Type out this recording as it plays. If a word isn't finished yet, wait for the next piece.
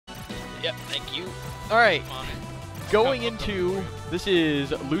Yep, thank you. All right, going into, this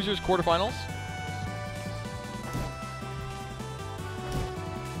is losers quarterfinals.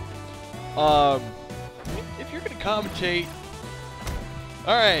 If you're gonna commentate,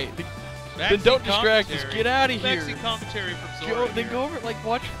 all right, then don't distract us. Get out of here. Commentary from Zora Then go over, like,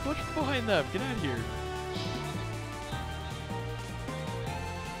 watch from behind them. Get out of here.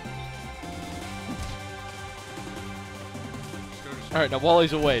 All right, now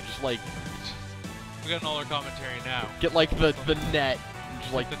Wally's away. Just like we got an all our commentary now. Get like the net, and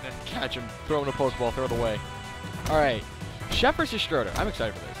just like catch him, throw him a Pokeball, throw it away. All right, Chef versus Stroder. I'm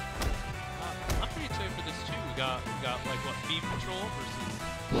excited for this. I'm pretty excited for this too. We got like what, Beam Control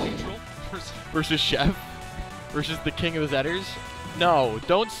versus Neutral versus Chef versus the King of the Zetters. No,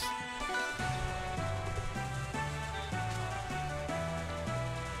 don't.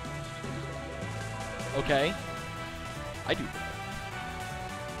 Okay, I do.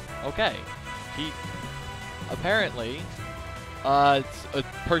 Okay, he apparently it's a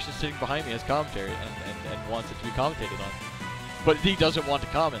person sitting behind me has commentary and wants it to be commentated on, but he doesn't want to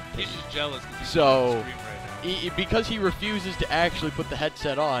comment. He's just jealous because he's on the screen right now. Because he refuses to actually put the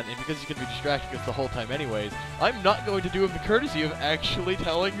headset on, and because he's going to be distracting us the whole time anyways, I'm not going to do him the courtesy of actually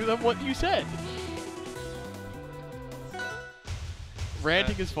telling them what you said.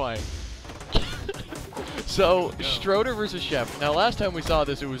 Ranting is fine. So, Stroder versus Chef. Now, last time we saw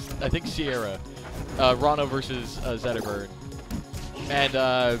this, it was, I think, Sierra. Ranno versus Zetterburn.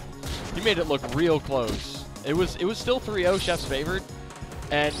 And he made it look real close. It was still 3-0 Chef's favored.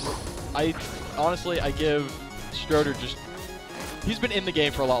 And honestly, I give Stroder just... He's been in the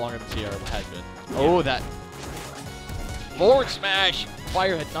game for a lot longer than Sierra has been. Oh, that... Forward smash!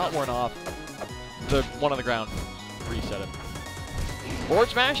 Fire had not worn off. The one on the ground. Reset him. Forward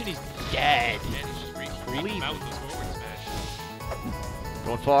smash, and he's dead. Leave. Out with this forward smash.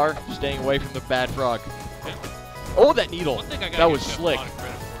 Going far, staying away from the bad frog. Yeah. Oh, that needle! One thing I that was slick.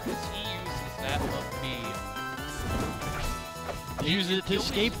 He uses it to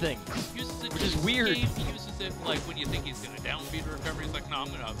escape things, which is weird. He uses it like when you think he's gonna downbeat or recover. He's like, no, I'm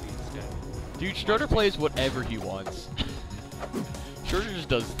gonna outbeat this guy. Dude, Stroder plays whatever he wants. Stroder just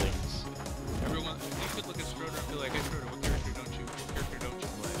does things. Everyone, you could look at Stroder and be like, hey Stroder, what character don't you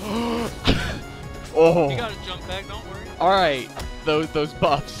play? Oh. You got a jump back, don't worry. Alright, those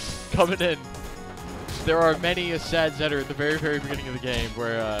buffs coming in. There are many a sad Zetter at the very, very beginning of the game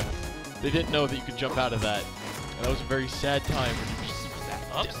where they didn't know that you could jump out of that. And that was a very sad time when you just that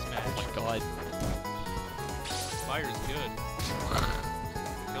up smash. Oh my god. Fire's good.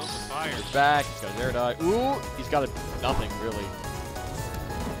 Kills the fire. He's back, he's got an air die. Ooh, he's got nothing really.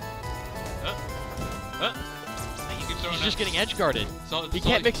 He's just getting edge guarded. He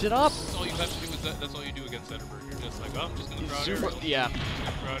can't mix it up. That's all you have to do is that's all you do against Zetterburn. You're just like, oh, I'm just gonna throw out aerials. Yeah.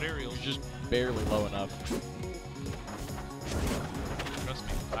 Throw out aerials. He's just barely low enough. Trust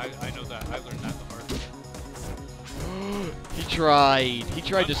me, I know that. I learned that the hard way. He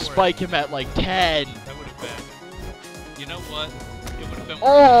tried to spike him at like 10. That would have been. You know what? It would have been.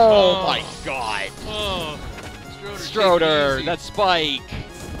 Oh my god. Oh. Stroder, that spike.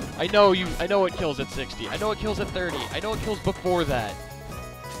 I know it kills at 60. I know it kills at 30. I know it kills before that.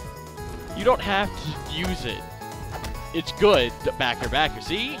 You don't have to use it. It's good. Backer.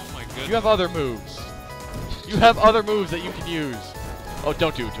 See? Oh my goodness. You have other moves. You have other moves that you can use. Oh,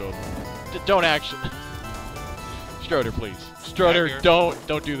 don't do it to him. Don't actually. Stroder, please. Stroder,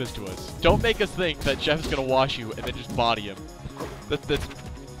 don't do this to us. Don't make us think that Jeff's gonna wash you and then just body him. That's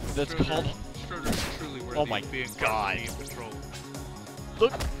Stroder, called. Stroder's truly worthy Oh my of being god.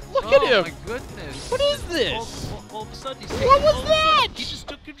 Look at him! Oh my goodness! What is this? All of a sudden, he's what was that? He just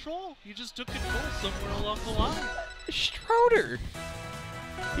took control. You just took control somewhere along the line. Stroder.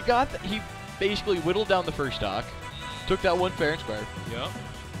 He basically whittled down the first stock, took that one fair and square. Yep.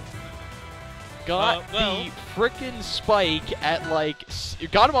 Got the frickin' spike at like,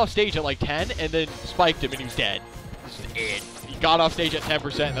 got him off stage at like 10, and then spiked him, and he was dead. He got off stage at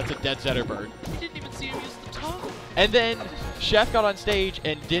 10%. That's a dead Zetterburn. We didn't even see him use the tongue. And then Chef got on stage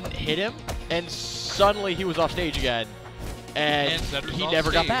and didn't hit him, and suddenly he was off stage again. And he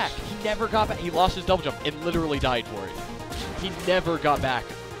never got back. He never got back. He lost his double jump and literally died for it. He never got back,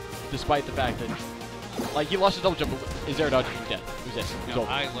 despite the fact that, like, he lost his double jump. Is there a dodge? He was dead. He was dead. He was over.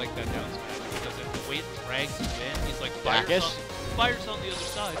 I like that down smash because the way it drags him in, he's like fire's on the other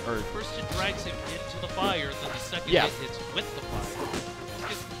side. First it drags him into the fire, and then the second hit hits with the fire. He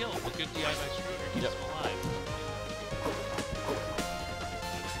gets killed, but good DI by Stroder keeps him alive.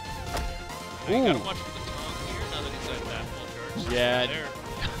 You gotta watch for the tongue here now that he's at that full charge. Yeah,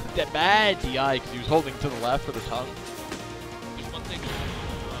 that bad DI because he was holding to the left for the tongue. There's one thing.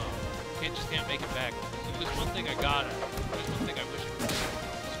 just can't make it back. So there's one thing I wish I could do.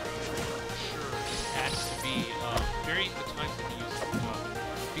 For sure, it has to be varying the times that he uses the gun.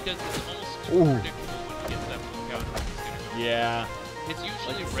 Because it's almost too predictable when he gets that blue counter when he's going to go. Yeah. It's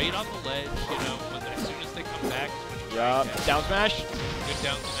usually right on the ledge, you know, when as soon as they come back is when you down smash. Good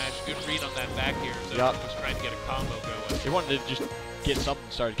down smash, good read on that back here. So he was trying to get a combo going. He wanted to just get something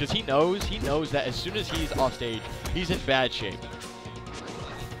started because he knows that as soon as he's off stage, he's in bad shape.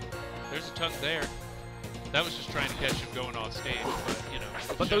 There's a tongue there. That was just trying to catch him going off stage, but you know.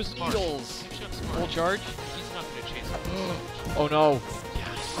 But those needles, full charge. He's not going to chase him. Oh no. Yeah,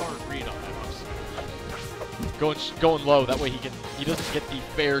 hard read on that off stage. Going low. That way he doesn't get the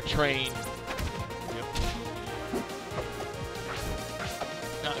fair train. Yep.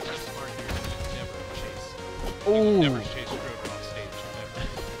 Not if he's smart here, he'll never chase. He will never chase Stroder off stage. Never.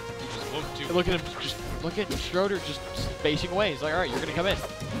 He just won't do it. Look at him. Look at Stroder just spacing away. He's like, all right, you're gonna come in.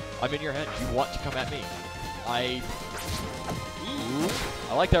 I'm in your head. You want to come at me. I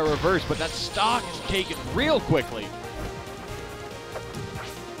like that reverse, but that stock is taken real quickly.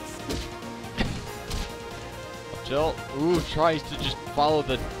 Up tilt. Tries to just follow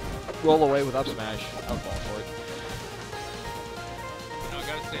the roll away with up smash. I was falling for it. You know, I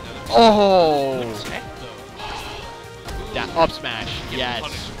gotta say another. Oh! Good tech, though. That up smash. Yes.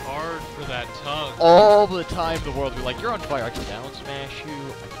 Punished hard for that tongue. All the time in the world, be like, you're on fire. I can down smash you.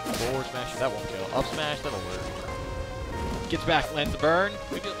 I can forward smash you. That won't kill. Up smash, that'll work. Gets back, lands the burn.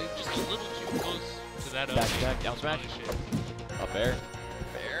 Maybe just a little too close to that up. Back, down smash. Up air.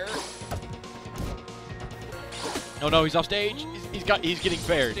 Fair. No, he's off stage. He's getting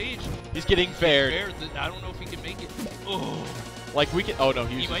faired. He's getting faired. I don't know if he can make it. Oh. Like we can. Oh no,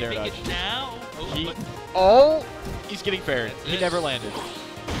 he used his air dodge. He might make it now. He's getting faired. He never landed.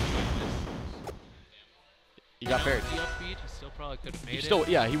 He got faired. The upbeat, he still probably could have made it.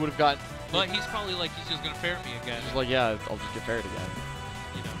 Yeah, he would have gotten. But he's probably like, he's just gonna fair me again. He's like, yeah, I'll just get faired again.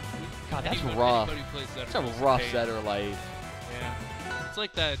 You know. God, that's rough. That's a rough Zetter life. Yeah. It's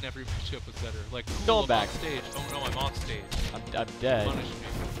like that in every matchup with Zetter. Like, going back. On stage. Oh no, I'm off stage. I'm dead. Punish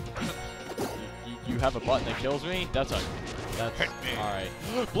me. you have a button that kills me? That's alright.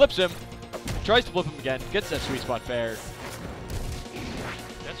 Blips him. Tries to flip him again. Gets that sweet spot fair.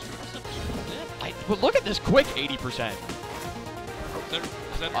 That's true. But look at this quick 80%. Zetter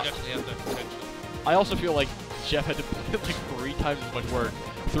definitely has that potential. I also feel like Chef had to put in like 3 times as much work.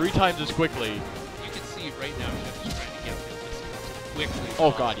 3 times as quickly. You can see right now Chef is trying to get this quickly.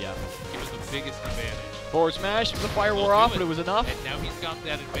 Oh god, yeah. It was the biggest advantage. Forward smash. The fire wore off, but it was enough. And now he's got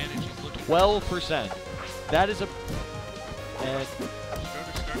that advantage. He's looking 12%. That is a... And...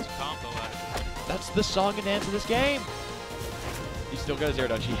 Stroder starts a combo out of it. That's the song and dance of this game. He's still got his air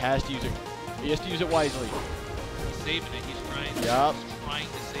dodge. He has to use it. He has to use it wisely. He's saving it. He's trying. Yep. He's trying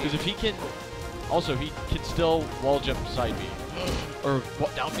to save it. Because if he can... Also, he can still wall jump side B. Or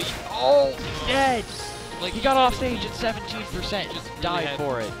down B. Oh, dead! Like, he got off stage at 17%. Just died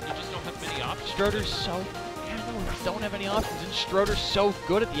for it. You just don't have many options. Stroder's so... Yeah, no, we don't have any options. And Stroder's so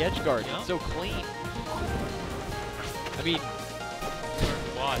good at the edge guard. It's so clean. I mean... It's hard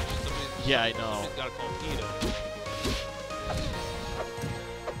to watch. Yeah, I know. Somebody's got to call PETA.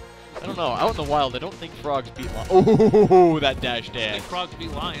 I don't know. Out in the wild, I don't think frogs beat lions. Oh, that dash I dance. think frogs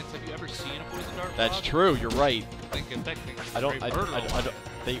beat lions. Have you ever seen a poison dart frog? That's true. You're right. I think I don't.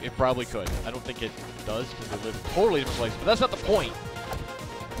 It probably could. I don't think it does because they live totally different places. But that's not the point.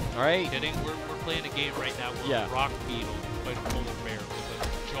 All right. Kidding. We're playing a game right now where a rock beetle fight a polar bear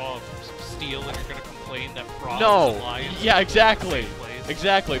with a jaw of steel, and you're gonna complain that frogs and lions. Yeah, exactly.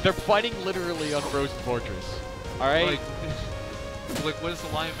 Exactly. They're fighting literally on Frozen Fortress. All right. Like, what is the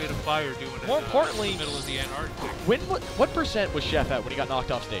lion made of fire doing More importantly, in the middle of the Antarctic? What percent was Chef at when he got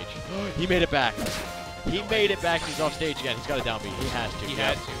knocked off stage? He made it back. He made it back and he's off stage again. He's got a down B. He has to. He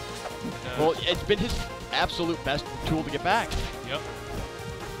had to. Well, it's been his absolute best tool to get back. Yep.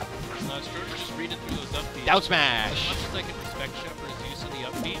 Stroder just reading through those upbeats. Down smash. As much as I can respect Chef for his use of the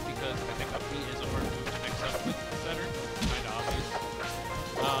upbeat, because I think upbeat is a hard move to mix up with the Zetter. Kind of obvious.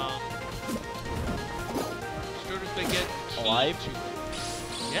 Stroder's been getting alive.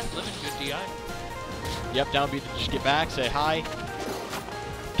 Yeah, living good DI. Yep, down B to just get back, say hi.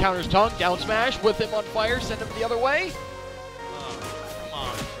 Counters tongue, down smash, with him on fire, send him the other way. Oh, come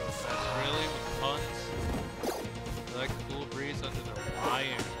on, Trofest, really? With puns? I like the cool breeze under the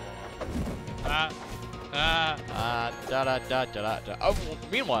lion claw. Oh,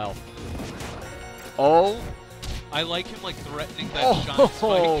 meanwhile. Oh. I like him, like, threatening that shine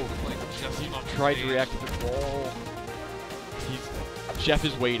spike. Like, just he tried to react to the roll. Chef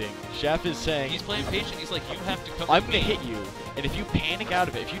is waiting. Chef is saying... He's playing patient. He's like, you have to come I'm going to hit you, and if you panic out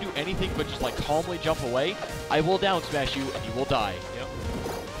of it, if you do anything but just, like, calmly jump away, I will down smash you, and you will die. Yep.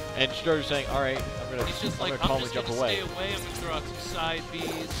 And Stroder's saying, all right, I'm going to calmly jump away. Stay away. I'm going to throw out some side Bs. You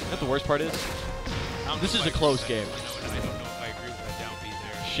know what the worst part is? This is a close game. I don't know if I agree with that down B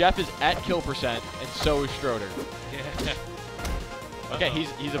there. Chef is at kill percent, and so is Stroder. Yeah. Okay,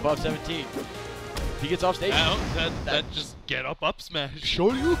 he's above 17. If he gets off stage, that just get up smash.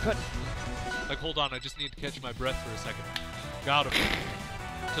 Show you cut. Like, hold on, I just need to catch my breath for a second. Got him.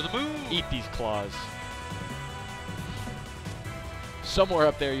 To the moon. Eat these claws. Somewhere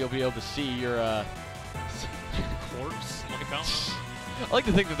up there, you'll be able to see your corpse. Like, I like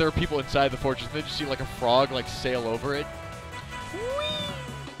to think that there are people inside the fortress, and they just see like a frog like sail over it.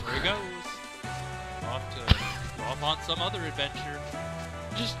 There he goes. Off on some other adventure.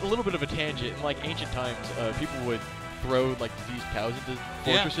 Just a little bit of a tangent. In like ancient times, people would throw like diseased cows into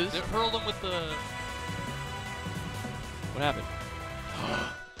fortresses. Yeah, they hurl them with the... What happened?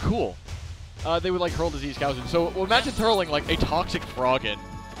 Cool. They would like hurl diseased cows in. So well, imagine hurling like a toxic frog in.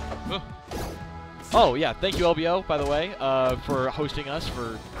 Oh yeah, thank you LBO, by the way, for hosting us,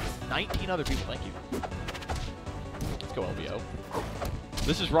 for 19 other people. Thank you. Let's go LBO.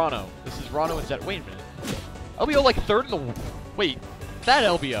 This is Ranno. This is Ranno and Zet. Wait a minute. LBO like third in the... Wait, that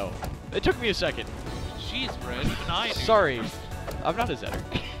LBO. It took me a second. Jeez, Brad, even I knew. Sorry, I'm not a Zetter.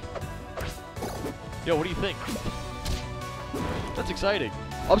 Yo, what do you think? That's exciting.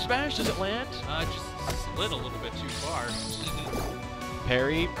 Up smash, does it land? Just slid a little bit too far.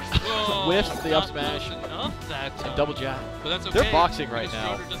 Parry, Whoa, whiffs the up smash, enough that time. and double jab. But that's okay. They're boxing right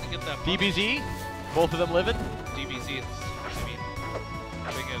now. Doesn't get that DBZ, both of them living. DBZ, I mean,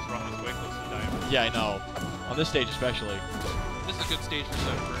 I think as Ranno's way close to dying. Yeah, I know. On this stage especially. This is a good stage for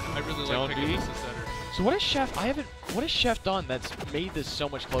Zetterburn. I really like picking this as Zetter. So what has Chef? What has Chef done that's made this so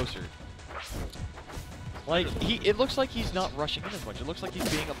much closer? Like it looks like he's not rushing in as much. It looks like he's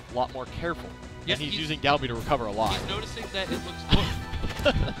being a lot more careful. Yeah, and he's using down B to recover a lot. He's noticing that it looks.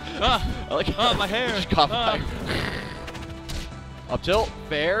 I like my hair. Just caught fire. Up tilt,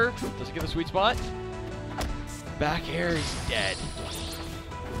 fair. Doesn't get the sweet spot. Back air, he's dead.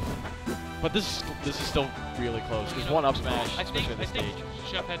 But this is still really close. There's one up smash, especially on this stage.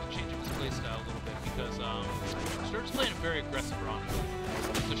 Chef had to change up his playstyle a little bit because Stroder's playing a very aggressive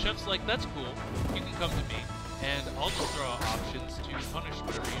Ranno. So Chef's like, that's cool. You can come to me, and I'll just throw out options to punish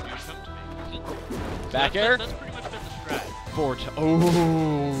whatever you do. Come to me. Back air. That's pretty much been the strat. Forward tilt.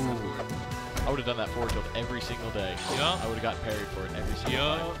 Oh. I would have done that forward tilt every single day. Yeah. I would have gotten parried for it every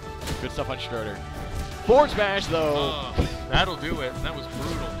single time. Good stuff on Stroder. Forward smash though. That'll do it. That was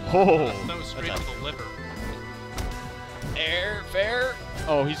brutal. Oh. That was straight to the liver. Air, fair.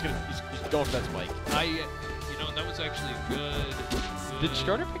 Oh, he's going for that spike. That was actually good. Did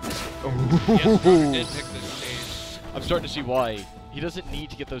Stroder pick this? Oh. Yes, Stroder did pick this stage. I'm starting to see why. He doesn't need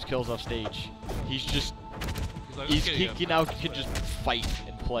to get those kills off stage. He's just... he can just fight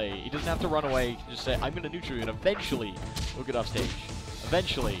and play. He doesn't have to run away. He can just say, I'm going to neutral you, and eventually we'll get off stage.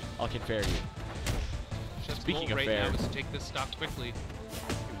 Eventually, I can fair you. Speaking of right fair... now is to take this stock quickly.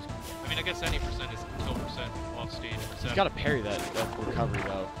 I mean, I guess any percent is kill percent off stage percent. He's got to parry that recovery,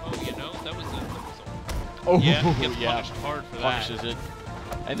 though. Oh, that was a... Oh, yeah, he gets punished hard for that. Punishes it.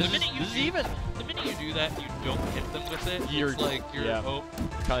 And this is even... The minute you do that, you don't hit them with it. You're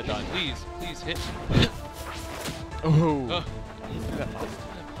kind of done. Please hit. Oh.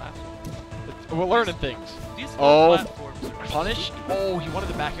 We're learning things. These platforms are punish. Oh, he wanted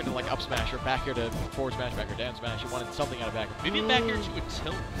the back air to like up smash or back air to forward smash, back air down smash. He wanted something out of back air. Maybe back air to a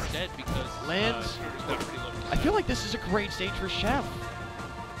tilt instead because lands. I feel like this is a great stage for Chef.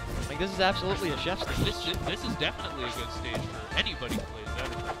 Like this is absolutely a Chef stage. This is definitely a good stage for anybody who plays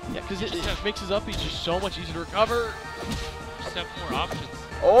Zetterburn. Yeah, because it mixes up. He's just so much easier to recover. Just have more options.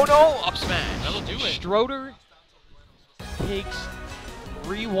 Oh no! Up smash. That'll do it. Stroder takes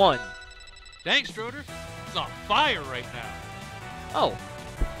 3-1. Dang, Stroder. He's on fire right now. Oh,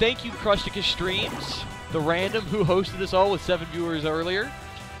 thank you, Crusticus Streams, the random who hosted us all with 7 viewers earlier.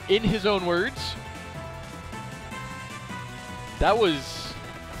 In his own words, that was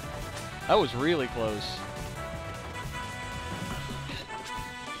really close.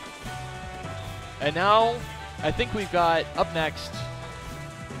 And now, I think we've got up next.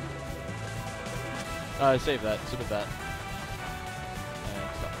 Save that. Submit that.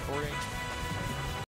 And stop recording.